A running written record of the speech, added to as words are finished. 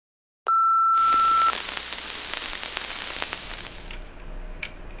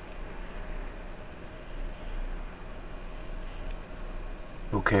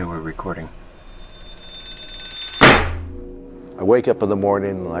Okay, we're recording. I wake up in the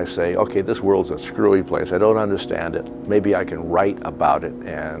morning and I say, okay, this world's a screwy place. I don't understand it. Maybe I can write about it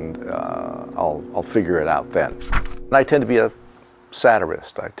and I'll figure it out then. And I tend to be a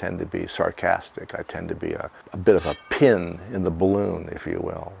satirist. I tend to be sarcastic. I tend to be a bit of a pin in the balloon, if you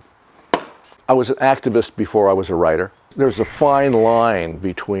will. I was an activist before I was a writer. There's a fine line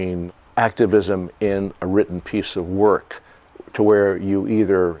between activism in a written piece of work to where you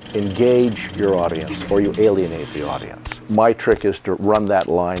either engage your audience or you alienate the audience. My trick is to run that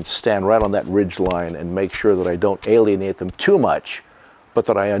line, stand right on that ridge line and make sure that I don't alienate them too much, but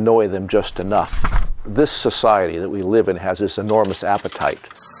that I annoy them just enough. This society that we live in has this enormous appetite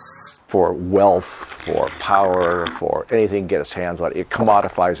for wealth, for power, for anything to get its hands on it. It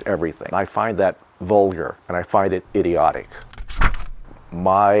commodifies everything. I find that vulgar and I find it idiotic.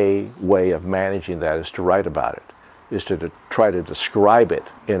 My way of managing that is to write about it, is to try to describe it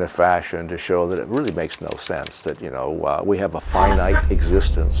in a fashion to show that it really makes no sense, that, you know, we have a finite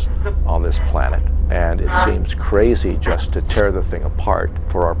existence on this planet, and it seems crazy just to tear the thing apart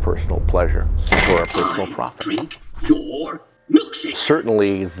for our personal pleasure, for our personal profit. Drink your milkshake.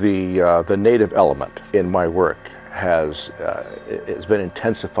 Certainly the native element in my work has it's been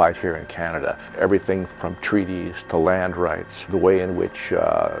intensified here in Canada. Everything from treaties to land rights, the way in which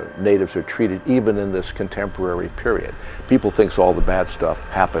natives are treated even in this contemporary period. People think all the bad stuff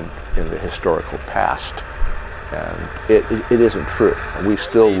happened in the historical past, and it isn't true. We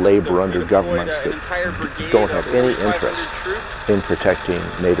still labor under governments that don't have any interest in protecting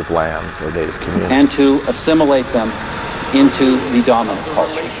native lands or native communities. And to assimilate them into the dominant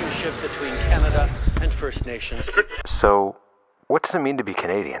culture. Relationship between Canada and First Nations. So, what does it mean to be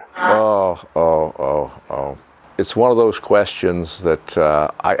Canadian? It's one of those questions that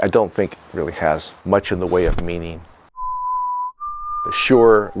I don't think really has much in the way of meaning.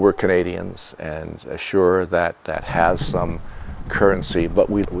 Sure, we're Canadians, and sure that has some currency, but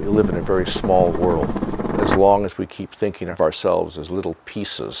we live in a very small world. As long as we keep thinking of ourselves as little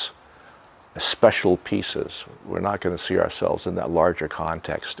pieces, special pieces, we're not going to see ourselves in that larger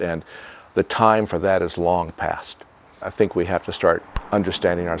context, and the time for that is long past. I think we have to start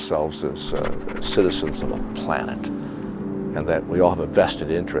understanding ourselves as citizens of a planet, and that we all have a vested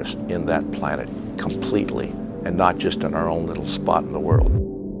interest in that planet completely, and not just in our own little spot in the world.